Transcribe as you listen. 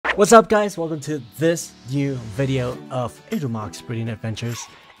What's up, guys? Welcome to this new video of Edumock'S breeding adventures,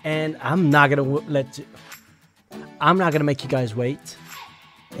 and I'm not gonna make you guys wait,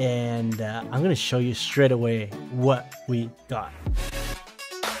 and I'm gonna show you straight away what we got.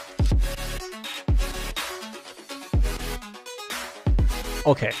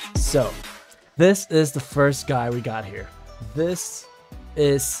 Okay, so this is the first guy we got here. This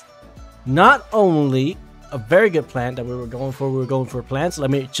is not only a very good plant that we were going for plants. Let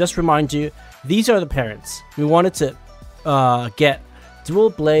me just remind you, these are the parents. We wanted to get dual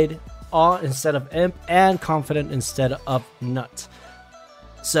blade instead of imp and confident instead of nut.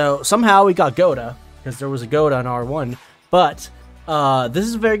 So somehow we got Goda because there was a Goda on R1, but this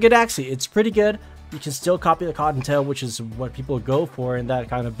is a very good Axie. It's pretty good. You can still copy the Cottontail, which is what people go for in that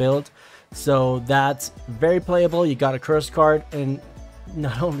kind of build. So that's very playable. You got a curse card, and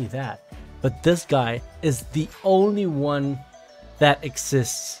not only that, but this guy is the only one that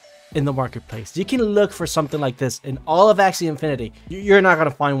exists in the marketplace. You can look for something like this in all of Axie Infinity. You're not going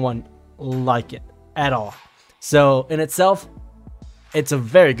to find one like it at all. So in itself, it's a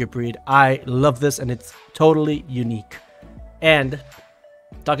very good breed. I love this, and it's totally unique. And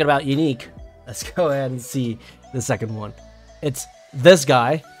talking about unique, let's go ahead and see the second one. It's this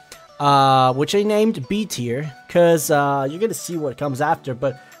guy, which I named B tier, because you're going to see what comes after.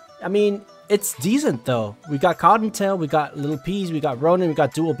 But I mean, it's decent though. We got Cottontail, we got Little Peas, we got Ronin, we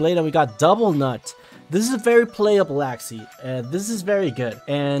got Dual Blade, and we got Double Nut. This is a very playable Axie. This is very good.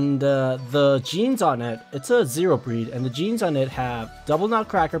 And the genes on it, it's a zero breed, and the genes on it have Double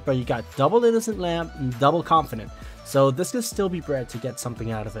Nutcracker, but you got Double Innocent Lamb and Double Confident. So this can still be bred to get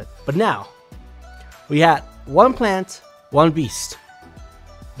something out of it. But now, we had one plant, one beast.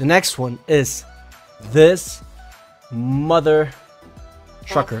 The next one is this mother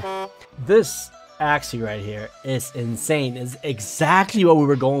trucker. This Axie right here is insane. It's exactly what we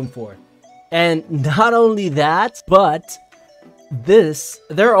were going for. And not only that, but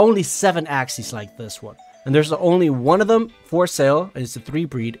there are only 7 Axies like this one. And there's only one of them for sale. It's a 3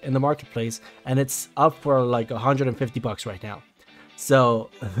 breed in the marketplace, and it's up for like 150 bucks right now.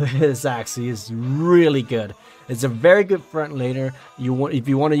 So this Axie is really good. It's a very good front laner. If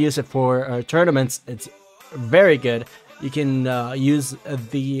you want to use it for tournaments, it's very good. You can use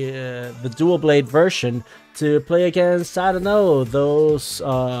the dual blade version to play against, I don't know, those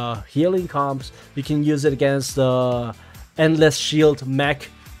healing comps. You can use it against the endless shield mech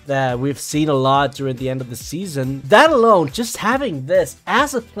that we've seen a lot during the end of the season. That alone, just having this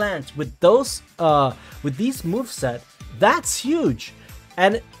as a plant with those with these moveset, that's huge.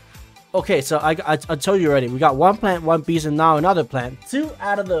 And okay, so I told you already, we got one plant, one beast, and now another plant. Two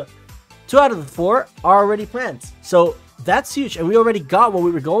out of the 4 are already plants. So that's huge, and we already got what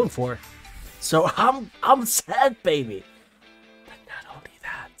we were going for. So I'm sad, baby. But not only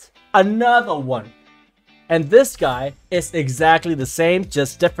that, another one. And this guy is exactly the same,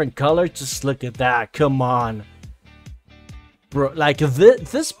 just different color. Just look at that. Come on. Bro, like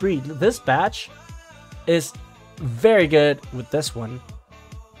this breed, this batch is very good with this one.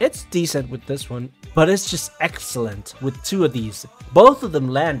 It's decent with this one, but it's just excellent with 2 of these. Both of them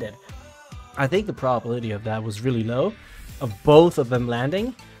landed. I think the probability of that was really low, of both of them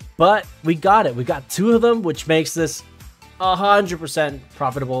landing, but we got it. We got 2 of them, which makes this 100%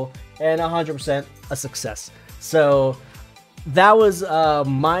 profitable and 100% a success. So that was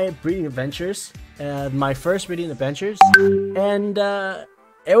my breeding adventures, my first breeding adventures, and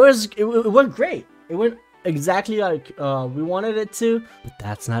it went great. It went exactly like we wanted it to, but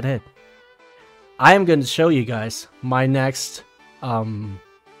that's not it. I am going to show you guys my next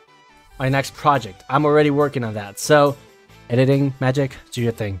project. I'm already working on that. So editing magic, do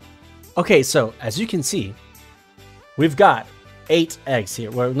your thing. Okay, so as you can see, we've got 8 eggs here.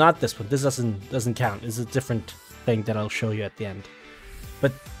 Well, not this one. This doesn't count. It's a different thing that I'll show you at the end.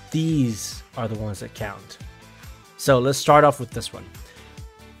 But these are the ones that count. So let's start off with this one.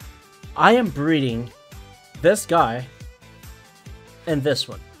 I am breeding this guy and this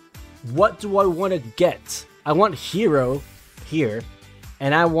one. What do I want to get? I want Hero here,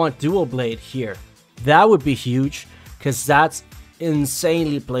 and I want Dual Blade here. That would be huge, because that's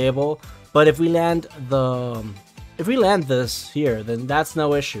insanely playable. But if we land this here, then that's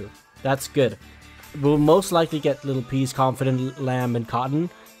no issue. That's good. We'll most likely get Little Peas, Confident, Lamb, and Cotton.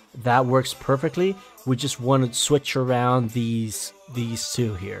 That works perfectly. We just want to switch around these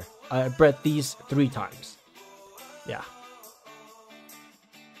 2 here. I bred these 3 times. Yeah.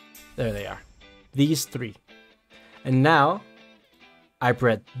 There they are. These 3. And now I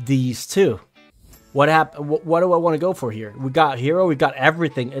bred these 2. What happened? What do I want to go for here? We got Hero, we got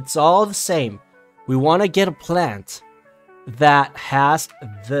everything. It's all the same. We want to get a plant that has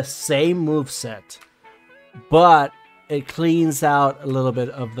the same moveset, but it cleans out a little bit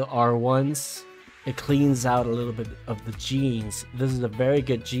of the R1s. It cleans out a little bit of the genes. This is a very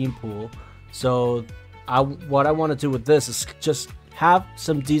good gene pool. So what I want to do with this is just have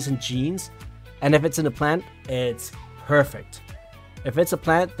some decent genes. And if it's in a plant, it's perfect. If it's a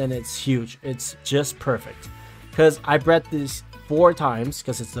plant, then it's huge. It's just perfect. Because I bred these 4 times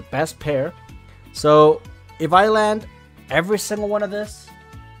because it's the best pair. So if I land every single one of this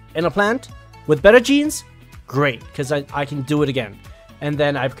in a plant with better genes, great, because I can do it again. And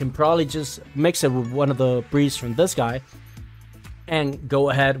then I can probably just mix it with one of the breeds from this guy and go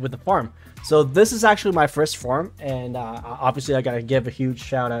ahead with the farm. So this is actually my first farm, and obviously I gotta give a huge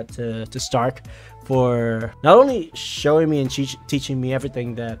shout out to Stark for not only showing me and teaching me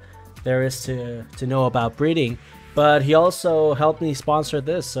everything that there is to know about breeding, but he also helped me sponsor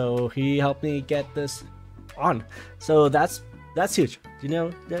this. So he helped me get this on. So that's huge. You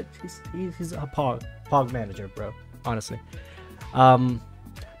know, that he's a pog manager, bro, honestly.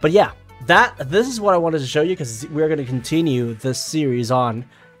 But yeah, this is what I wanted to show you, because we're going to continue this series on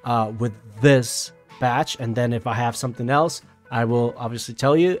with this batch, and then if I have something else, I will obviously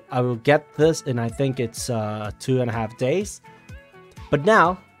tell you. I will get this in, I think it's 2.5 days. But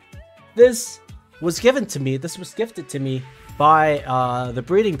now this was given to me, this was gifted to me by the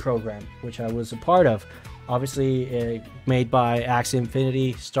breeding program, which I was a part of. Obviously made by Axie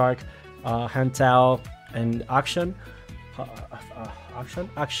Infinity, Stark, Hantao, and Akshan.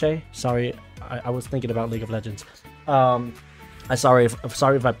 Akshay? Sorry, I was thinking about League of Legends. I'm sorry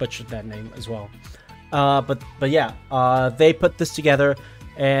if I butchered that name as well. But yeah, they put this together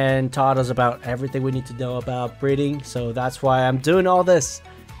and taught us about everything we need to know about breeding. So that's why I'm doing all this.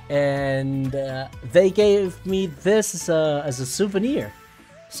 And they gave me this as a souvenir.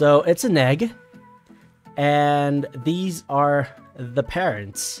 So it's an egg. And these are the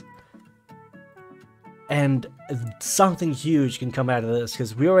parents. And something huge can come out of this,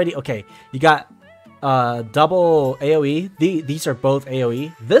 because we already, okay, you got double AoE. These are both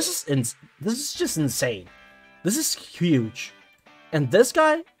AoE. This is just insane. This is huge. And this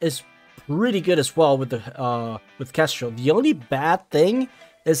guy is pretty good as well with the with Kestrel. The only bad thing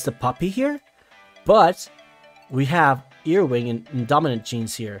is the puppy here, but we have Earwing and dominant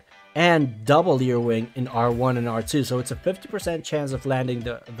genes here, and double Earwing in R1 and R2, so it's a 50% chance of landing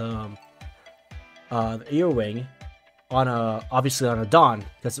the Earwing on obviously on a Dawn,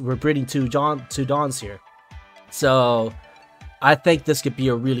 because we're breeding two Dawns here. So I think this could be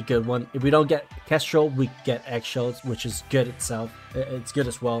a really good one. If we don't get Kestrel, we get Eggshells, which is good itself. It's good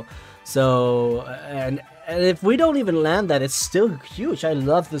as well. So and if we don't even land that, it's still huge. I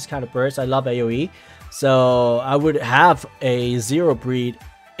love this kind of burst. I love AoE. So I would have a 0 breed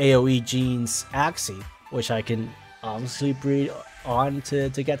AoE genes Axie, which I can honestly breed on to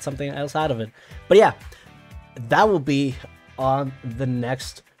get something else out of it. But yeah, that will be on the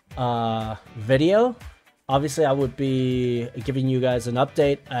next video. Obviously I would be giving you guys an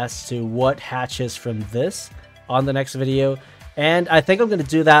update as to what hatches from this on the next video, and I think I'm going to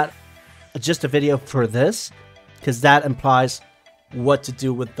do that just a video for this, because that implies what to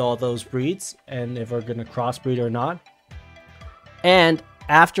do with all those breeds and if we're going to crossbreed or not. And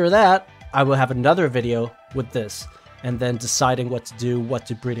after that I will have another video with this, and then deciding what to do, what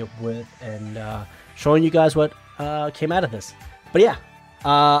to breed it with, and showing you guys what came out of this. But yeah,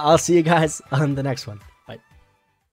 I'll see you guys on the next one.